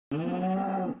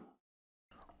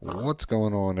What's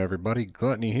going on, everybody?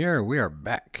 Gluttony here. We are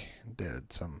back.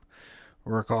 Did some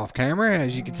work off camera.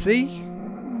 As you can see,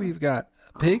 we've got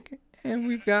a pig and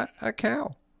we've got a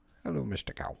cow. Hello,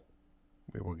 Mr. Cow.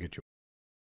 We will get you.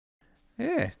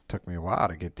 Yeah, took me a while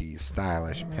to get these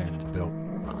stylish pens built.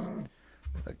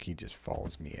 Look, he just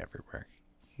follows me everywhere.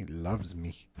 He loves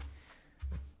me.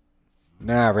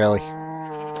 Nah, really.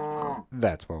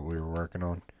 That's what we were working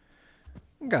on.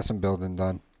 Got some building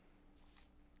done.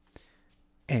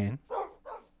 And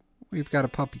we've got a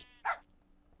puppy.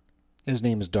 His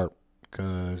name is Derp,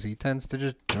 because he tends to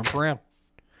just jump around.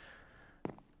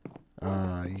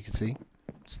 You can see,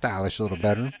 stylish little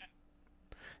bedroom.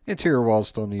 Interior walls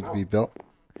still need to be built.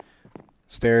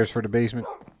 Stairs for the basement,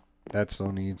 that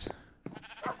still needs.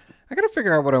 I gotta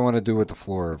figure out what I want to do with the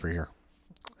floor over here.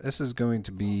 This is going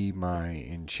to be my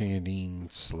enchanting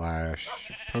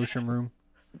 / potion room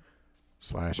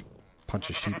 / punch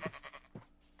a sheep.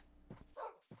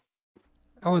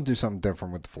 I want to do something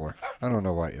different with the floor. I don't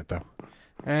know what yet, though.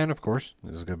 And, of course,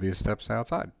 this is going to be the steps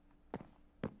outside.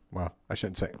 Well, I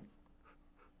shouldn't say.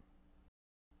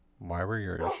 Why were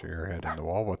your head in the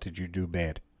wall? What did you do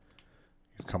bad?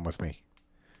 You come with me.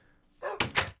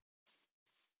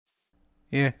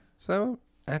 Yeah, so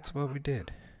that's what we did.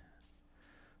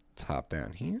 Let's hop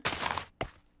down here.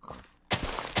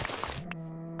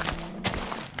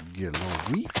 Get a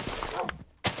little wheat.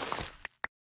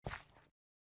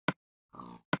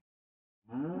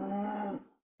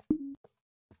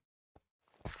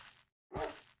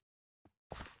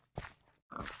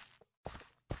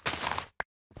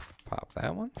 Pop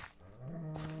that one.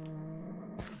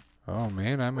 Oh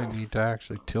man, I might need to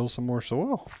actually till some more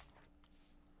soil.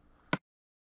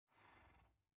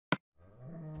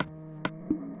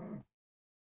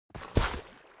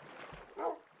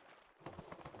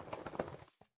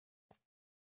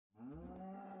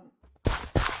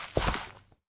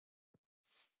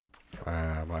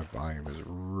 Wow, my volume is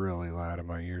really loud in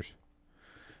my ears.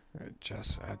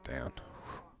 Adjust that down.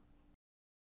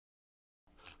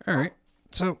 Alright,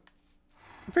 so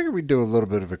I figured we'd do a little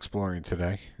bit of exploring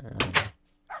today.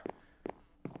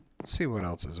 See what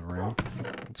else is around.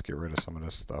 Let's get rid of some of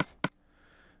this stuff.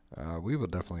 We will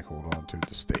definitely hold on to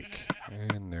the steak.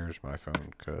 And there's my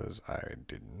phone because I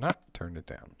did not turn it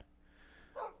down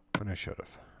when I should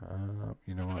have.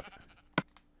 You know what?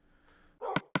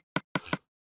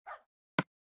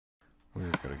 We're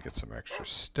going to get some extra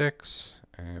sticks.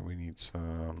 And we need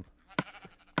some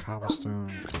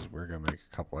cobblestone because we're going to make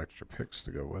a couple extra picks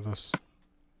to go with us.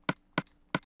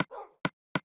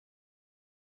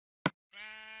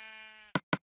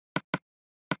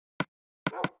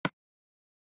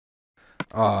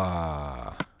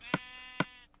 Ah,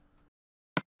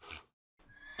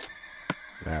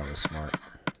 that was smart.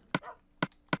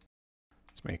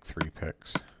 Let's make 3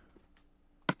 picks.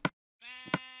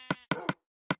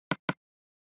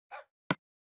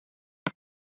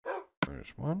 There's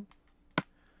 1.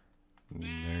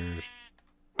 There's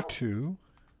 2.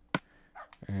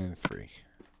 And 3.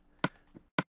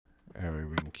 That way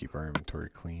we can keep our inventory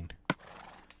clean.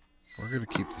 We're going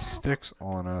to keep the sticks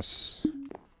on us.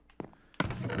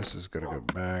 This is going to go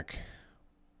back.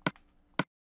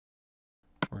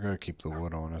 We're going to keep the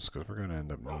wood on us because we're going to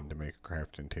end up needing to make a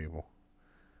crafting table.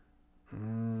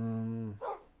 You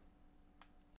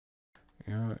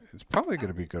know, it's probably going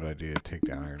to be a good idea to take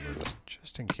the iron with us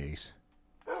just in case.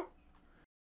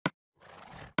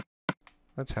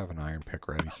 Let's have an iron pick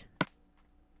ready.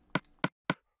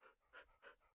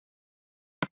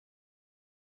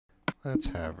 Let's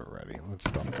have it ready. Let's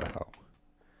dump the hoe.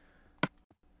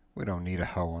 We don't need a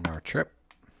hoe on our trip.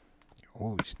 You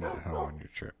always need a hoe on your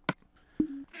trip.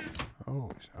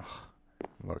 Always. Oh,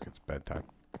 look, it's bedtime.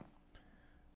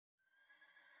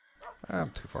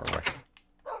 I'm too far away.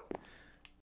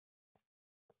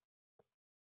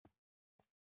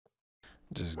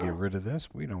 Just get rid of this.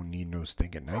 We don't need no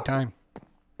stink at nighttime.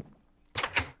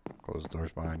 Close the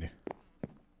doors behind you.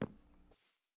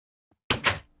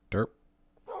 Derp.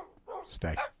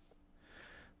 Stay.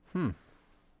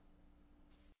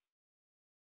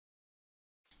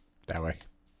 That way.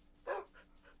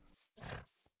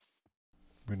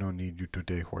 We don't need you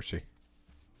today, horsey.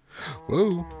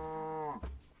 Whoa.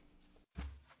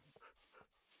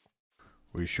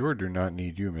 We sure do not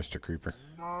need you, Mr. Creeper.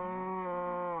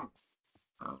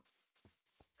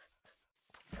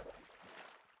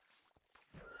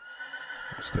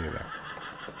 Stay there.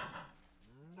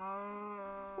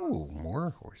 Oh,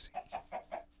 more horsey.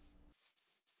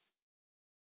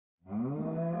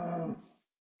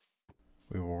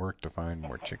 We will work to find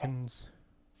more chickens.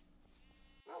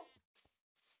 I'm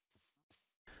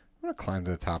going to climb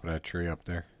to the top of that tree up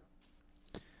there.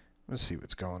 Let's see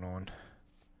what's going on.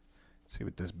 See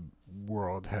what this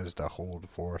world has to hold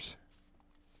for us.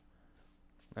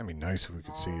 That'd be nice if we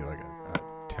could see like a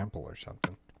temple or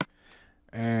something.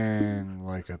 And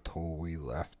like a tool we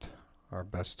left. Our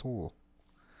best tool.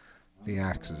 The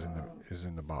axe is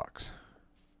in the box.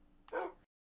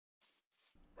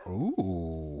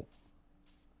 Ooh.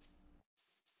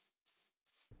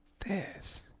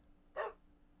 This.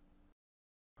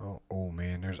 Oh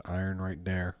man, there's iron right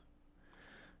there.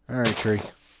 Alright, tree.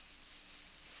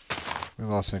 We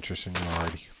lost interest in you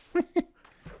already.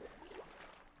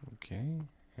 Okay,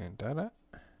 and da-da.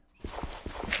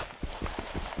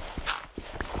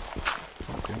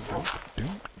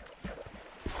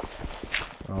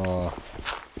 Oh.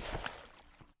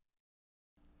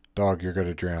 Dog, you're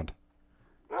gonna drown.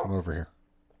 Come over here.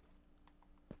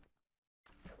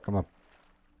 Come on.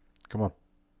 Come on.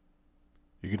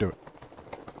 You can do it.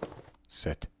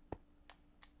 Sit.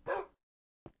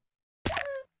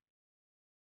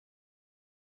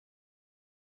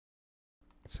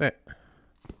 Sit.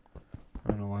 I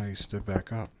don't know why he stood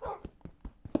back up.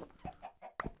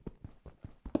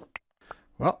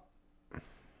 Well.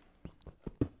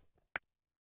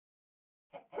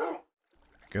 I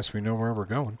guess we know where we're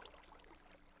going.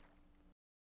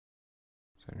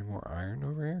 Is there any more iron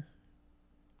over here?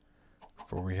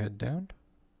 Before we head down?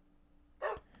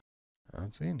 I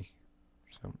don't see any.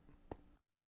 So.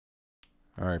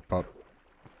 Alright, pup.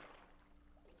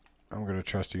 I'm gonna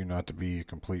trust you not to be a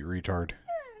complete retard.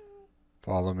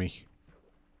 Follow me.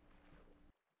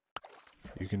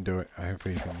 You can do it. I have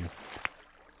faith in you.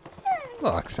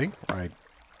 Look, see? Right.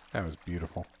 That was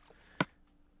beautiful.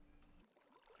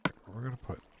 We're gonna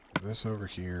put this over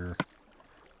here.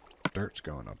 Dirt's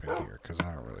going up in here, because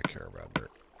I don't really care about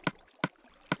dirt.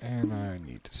 And I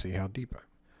need to see how deep I...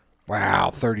 Wow,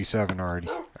 37 already.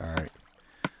 Alright.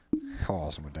 How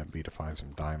awesome would that be to find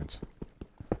some diamonds?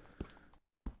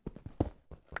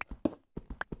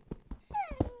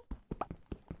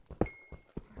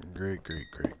 Great, great,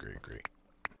 great, great, great.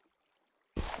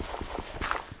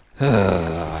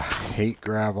 Hate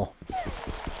gravel.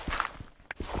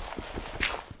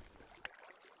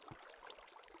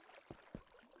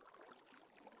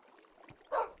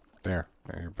 There.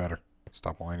 Now you're better.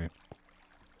 Stop whining.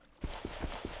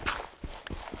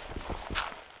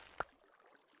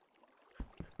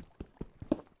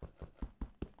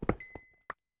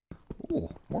 Ooh,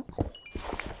 more coal.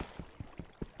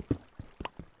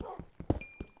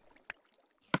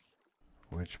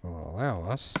 Which will allow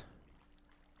us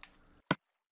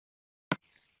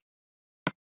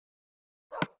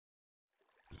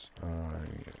you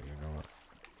know what?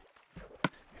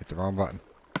 Hit the wrong button.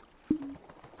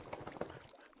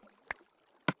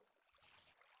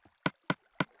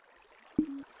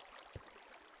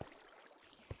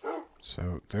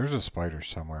 So, there's a spider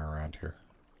somewhere around here.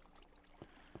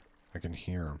 I can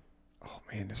hear him. Oh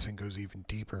man, this thing goes even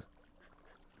deeper.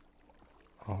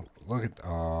 Oh, look at...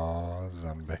 Oh,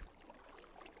 zombie.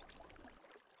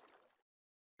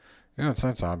 You know, it's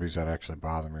not zombies that actually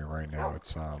bother me right now.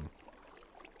 It's,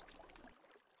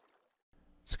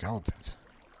 skeletons.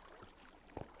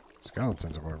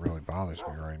 Skeletons are what really bothers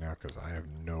me right now because I have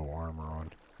no armor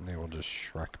on. And they will just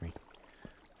Shrek me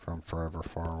from forever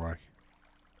far away.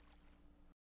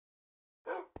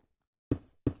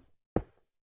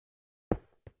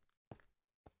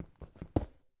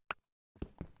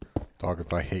 Dog,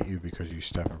 if I hit you because you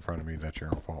step in front of me, that's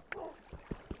your own fault.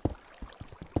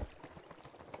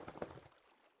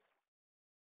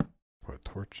 Put a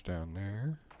torch down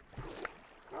there.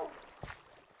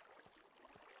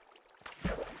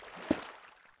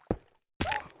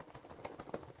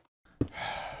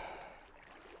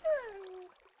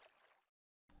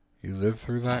 You lived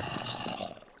through that?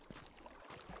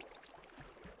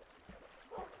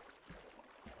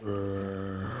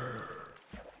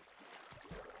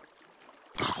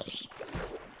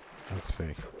 Let's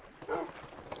see.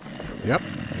 Yep,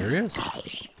 there he is.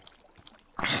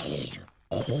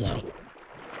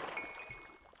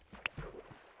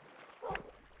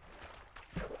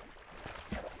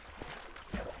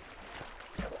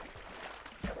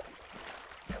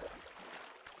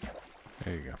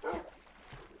 There you go.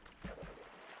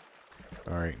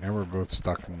 Alright, now we're both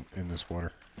stuck in this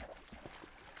water.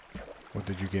 What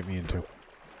did you get me into?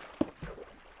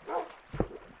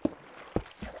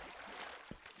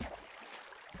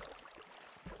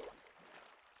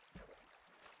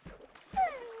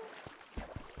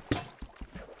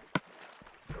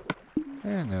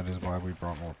 And that is why we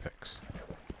brought more picks.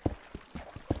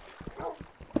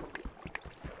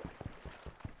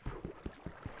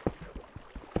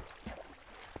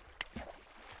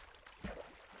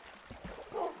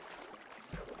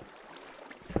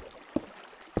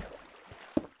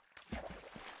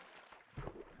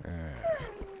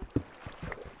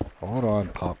 Hold on,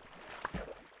 pup.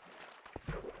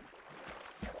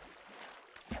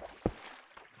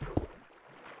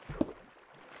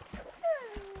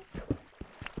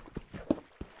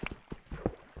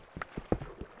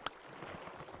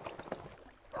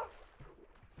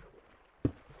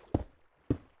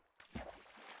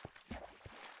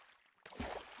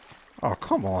 Oh,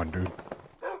 come on, dude.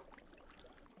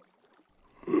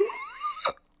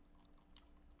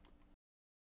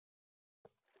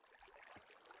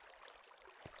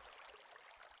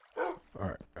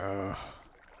 Alright,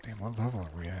 damn, what level are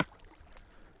we at?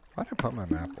 Why did I put my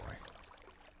map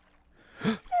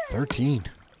away? 13.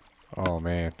 Oh,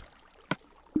 man.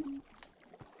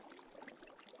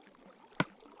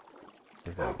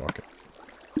 There's my bucket.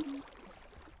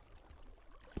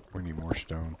 We need more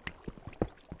stone.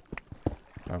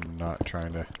 I'm not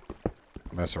trying to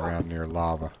mess around near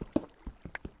lava.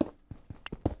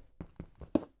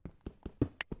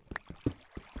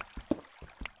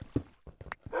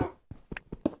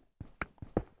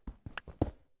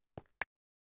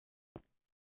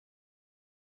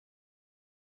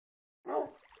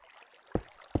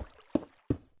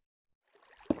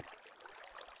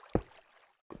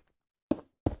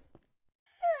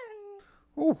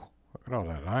 Ooh, look at all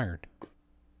that iron.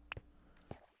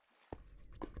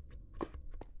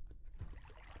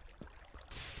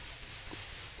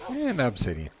 And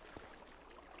obsidian.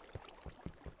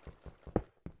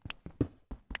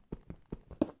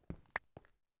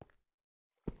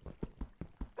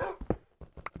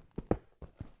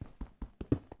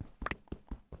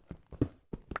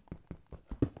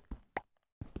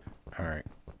 Alright.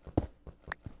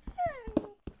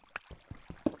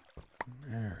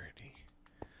 Alrighty.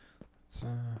 So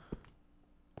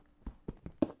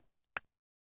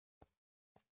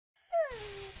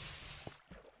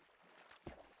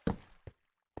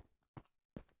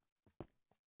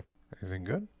anything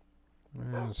good?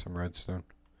 Some redstone.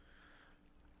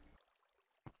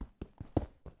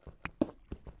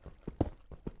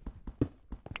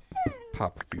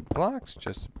 Pop a few blocks.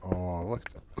 Just oh, look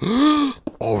at that.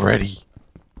 Already.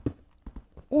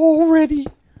 Already.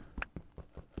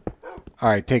 All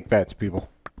right, take bets, people.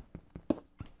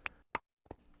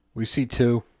 We see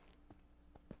 2.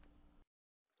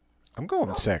 I'm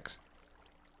going 6.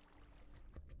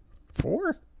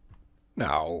 4?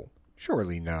 No.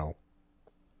 Surely no.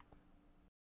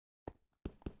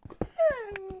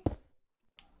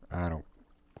 I don't.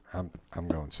 I'm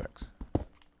going 6.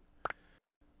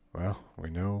 Well, we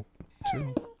know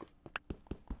 2.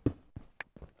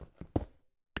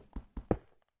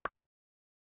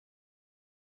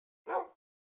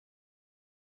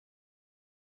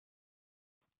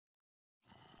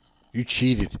 You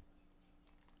cheated.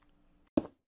 I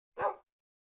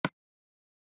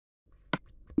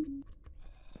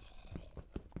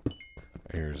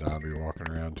hear a zombie walking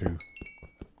around too.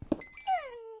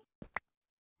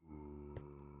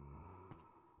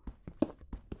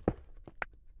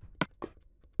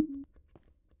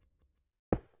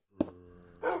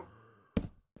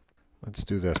 Let's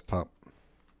do this, pup.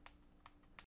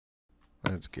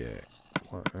 Let's get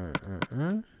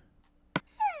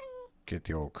get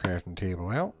the old crafting table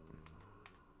out.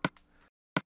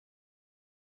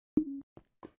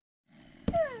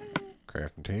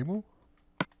 Crafting table.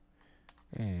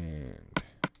 And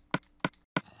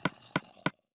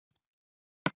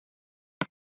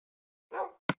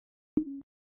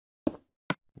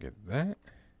get that.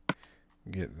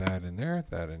 Get that in there,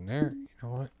 that in there. You know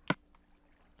what?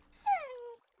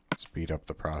 Speed up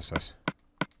the process.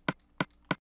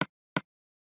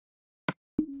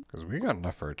 Because we got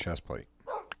enough for a chest plate.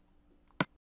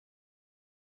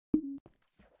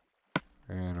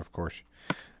 And of course,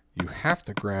 you have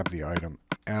to grab the item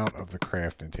out of the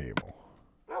crafting table.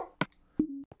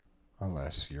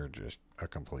 Unless you're just a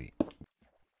complete.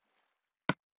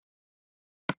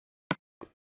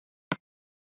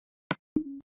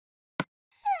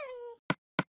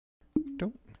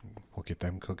 Don't. We'll get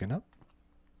them cooking up.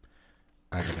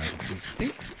 I can have a piece of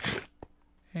steak.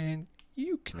 And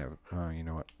you can have. You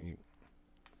know what?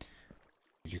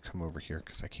 You come over here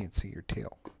because I can't see your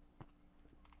tail.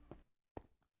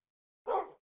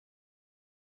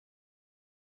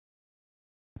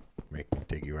 Make me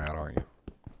dig you out, aren't you?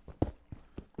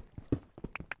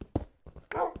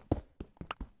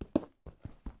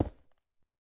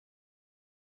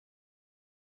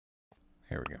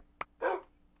 Here we go.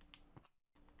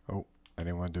 Oh, I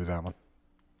didn't want to do that one.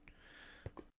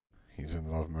 He's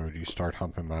in love mode. You start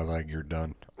humping my leg, you're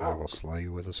done. I will slay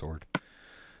you with a sword.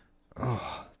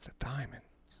 Oh, it's a diamond.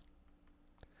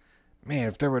 Man,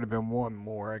 if there would have been one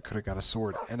more, I could have got a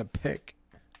sword and a pick.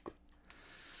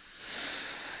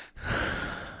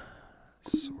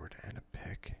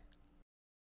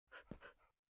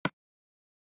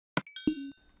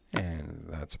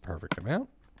 That's a perfect amount.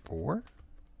 4.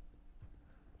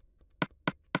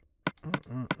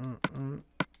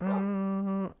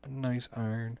 Nice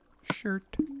iron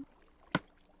shirt.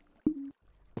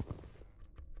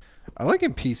 I like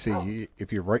in PC,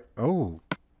 if you right... Oh,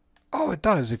 it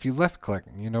does. If you left click.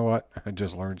 You know what? I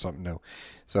just learned something new.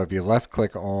 So if you left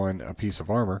click on a piece of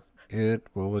armor, it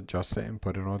will adjust it and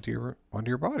put it onto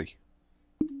your body.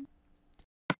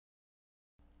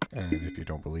 And if you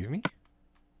don't believe me,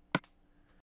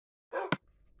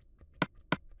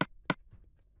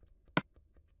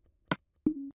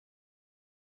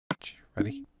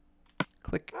 ready?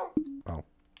 Click. Oh,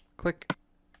 click.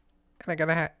 And I got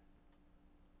a hat.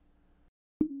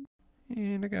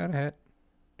 And I got a hat.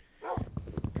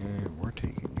 And we're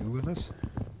taking you with us.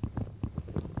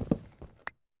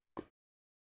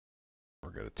 We're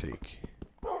going to take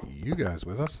you guys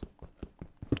with us.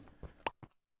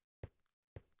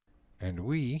 And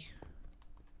we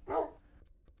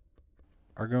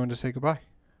are going to say goodbye.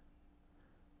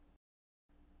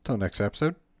 Till next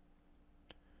episode.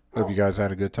 Hope you guys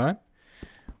had a good time.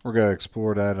 We're going to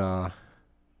explore that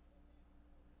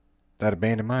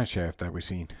abandoned mine shaft that we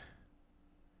seen.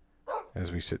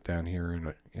 As we sit down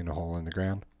here in a hole in the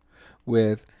ground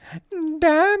with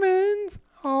diamonds.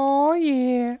 Oh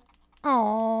yeah.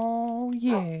 Oh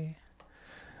yeah.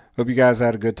 Hope you guys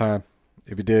had a good time.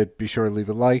 If you did, be sure to leave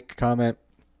a like, comment.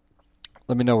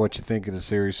 Let me know what you think of the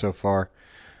series so far.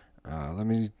 Let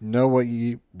me know where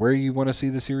you want to see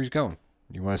the series going.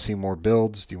 You want to see more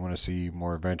builds? Do you want to see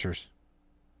more adventures?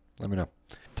 Let me know.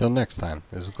 Till next time,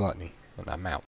 this is Gluttony, and I'm out.